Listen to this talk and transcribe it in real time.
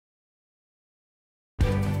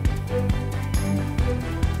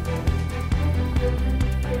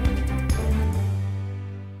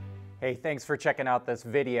Hey, thanks for checking out this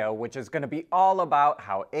video, which is going to be all about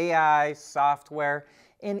how AI, software,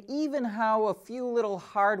 and even how a few little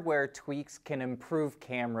hardware tweaks can improve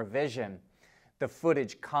camera vision. The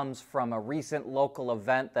footage comes from a recent local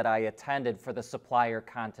event that I attended for the supplier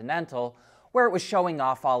Continental, where it was showing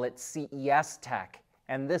off all its CES tech.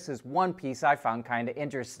 And this is one piece I found kind of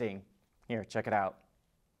interesting. Here, check it out.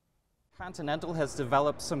 Continental has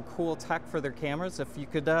developed some cool tech for their cameras. If you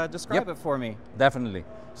could describe it for me. Definitely.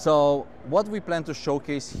 So what we plan to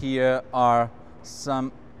showcase here are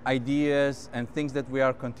some ideas and things that we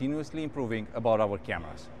are continuously improving about our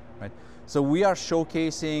cameras. Right? So we are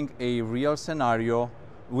showcasing a real scenario,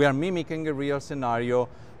 we are mimicking a real scenario,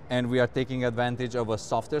 and we are taking advantage of a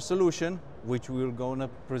software solution, which we're going to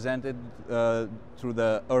present it through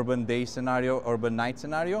the urban day scenario, urban night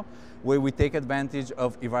scenario, where we take advantage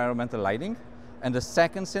of environmental lighting. And the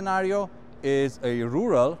second scenario is a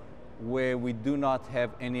rural, where we do not have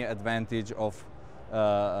any advantage of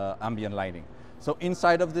ambient lighting. So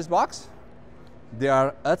inside of this box, they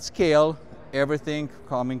are at scale, everything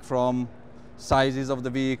coming from sizes of the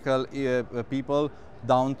vehicle, people,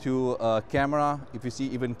 down to camera. If you see,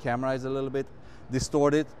 even camera is a little bit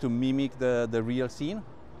distorted to mimic the real scene.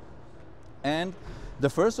 And the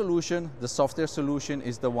first solution, the software solution,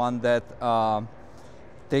 is the one that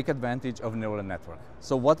take advantage of neural network.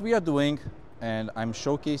 So what we are doing, and I'm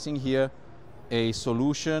showcasing here a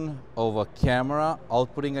solution of a camera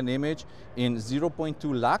outputting an image in 0.2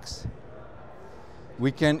 lux.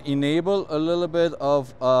 We can enable a little bit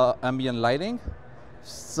of ambient lighting.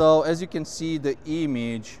 So as you can see, the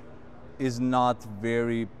image is not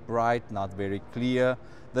very bright, not very clear.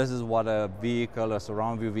 This is what a vehicle, a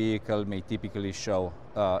surround view vehicle, may typically show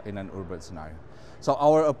in an urban scenario. So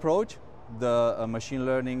our approach, the machine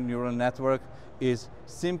learning neural network, is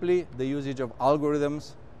simply the usage of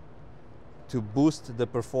algorithms to boost the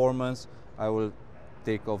performance. I will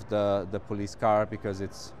take off the police car because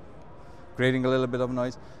it's creating a little bit of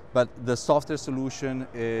noise. But the software solution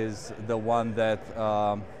is the one that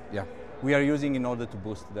we are using in order to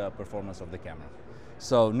boost the performance of the camera.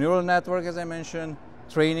 So neural network, as I mentioned,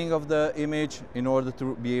 training of the image in order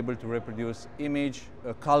to be able to reproduce image,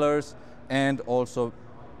 colors, and also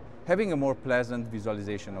having a more pleasant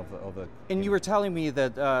visualization of the And image. you were telling me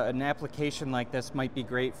that an application like this might be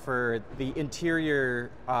great for the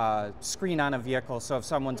interior screen on a vehicle. So if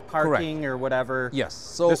someone's parking Correct. or whatever, Yes.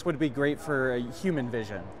 So this would be great for human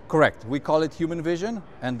vision. Correct. We call it human vision,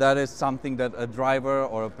 and that is something that a driver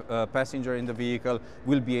or a passenger in the vehicle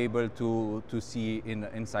will be able to see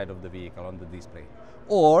inside of the vehicle on the display.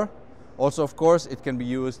 Or also, of course, it can be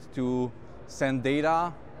used to send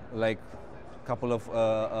data, like a couple of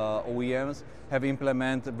OEMs have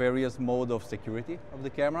implemented various modes of security of the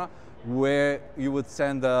camera, where you would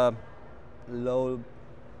send a low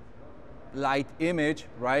light image,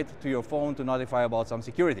 right, to your phone to notify about some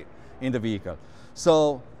security in the vehicle.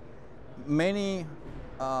 So many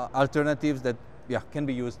alternatives that can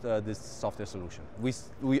be used this software solution.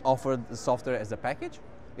 We offer the software as a package.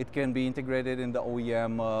 It can be integrated in the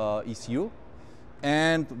OEM ECU,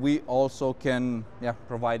 and we also can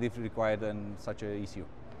provide if required in such a ECU.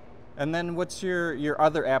 And then what's your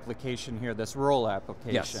other application here, this rural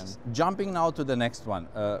application? Yes. Jumping now to the next one,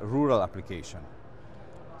 rural application.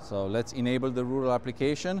 So let's enable the rural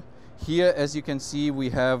application. Here, as you can see, we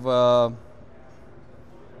have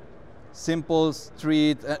simple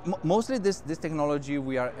street. Mostly this technology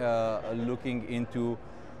we are looking into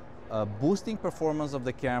boosting performance of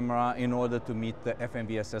the camera in order to meet the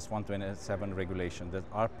FMVSS 127 regulation that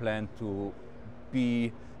are planned to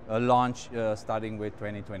be launched starting with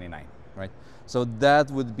 2029, right? So that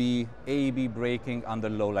would be AEB braking under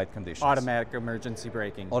low light conditions. Automatic emergency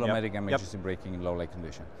braking. Automatic emergency braking in low light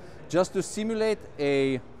condition. Just to simulate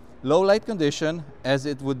a low light condition as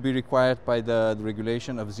it would be required by the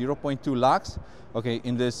regulation of 0.2 lux. Okay,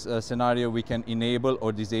 in this scenario we can enable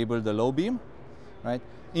or disable the low beam, right?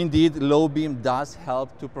 Indeed, low beam does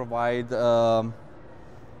help to provide to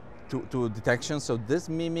detection. So this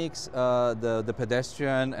mimics the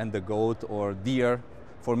pedestrian and the goat or deer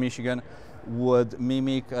for Michigan would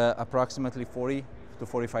mimic approximately 40 to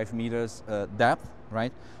 45 meters depth,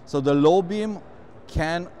 right? So the low beam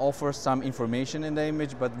can offer some information in the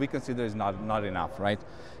image, but we consider it's not enough, right?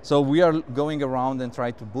 So we are going around and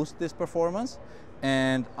try to boost this performance,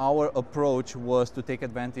 and our approach was to take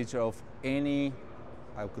advantage of any,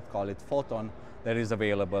 I could call it photon, that is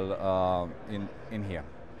available in here.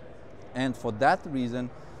 And for that reason,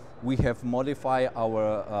 we have modified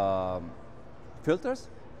our filters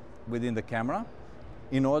within the camera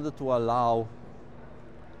in order to allow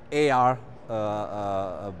AR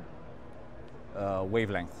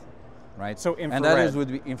wavelength. right? So infrared. And that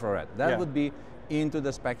would be infrared. That Yeah. would be into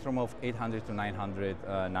the spectrum of 800 to 900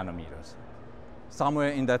 nanometers. Somewhere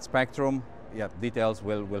in that spectrum, yeah, details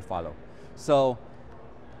will follow. So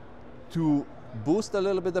to boost a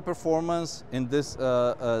little bit the performance in this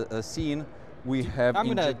scene, we have I'm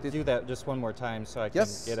going to injected. do that just one more time so I can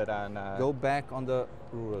Yes. get it on. Go back on the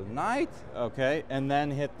rural night. Okay, and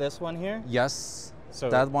then hit this one here. Yes. So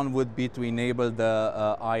that one would be to enable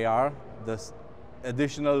the IR, the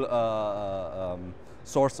additional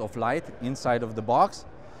source of light inside of the box.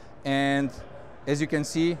 And as you can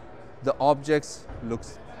see, the objects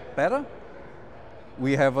looks better.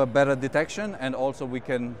 We have a better detection, and also we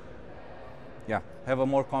can have a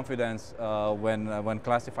more confidence when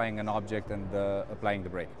classifying an object and applying the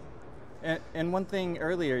brake. And one thing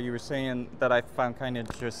earlier you were saying that I found kind of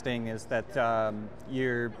interesting is that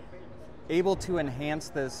you're able to enhance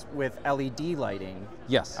this with LED lighting.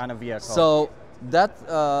 Yes. On a vehicle. So that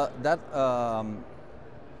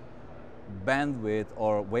bandwidth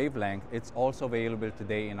or wavelength, it's also available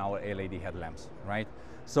today in our LED headlamps, right?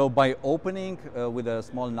 So by opening with a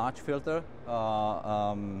small notch filter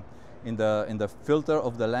in the filter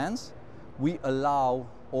of the lens, we allow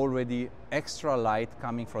already extra light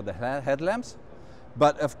coming from the headlamps,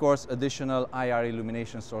 but of course additional IR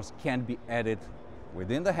illumination source can be added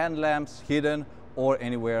within the headlamps, hidden, or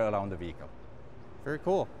anywhere around the vehicle. Very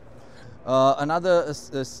cool. Another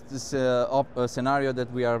scenario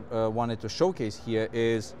that we are wanted to showcase here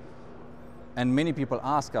is, and many people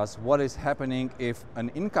ask us, what is happening if an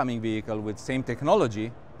incoming vehicle with same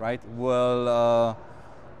technology, right, will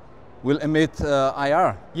emit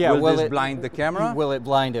IR? Yeah, will this blind the camera? Will it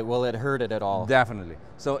blind it? Will it hurt it at all? Definitely.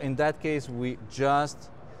 So in that case, we just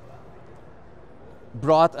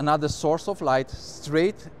brought another source of light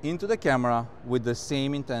straight into the camera with the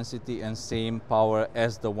same intensity and same power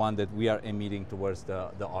as the one that we are emitting towards the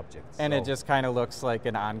object. And it just kind of looks like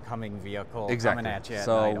an oncoming vehicle exactly. coming at you at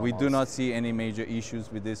so night we do almost. not see any major issues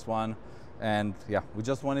with this one, and yeah, we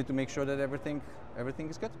just wanted to make sure that everything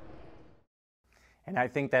is good. And I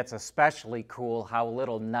think that's especially cool how a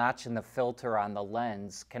little notch in the filter on the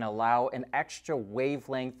lens can allow an extra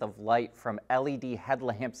wavelength of light from LED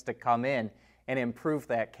headlamps to come in and improve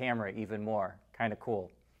that camera even more. Kind of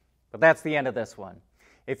cool. But that's the end of this one.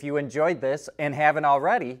 If you enjoyed this and haven't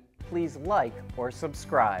already, please like or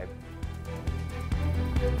subscribe.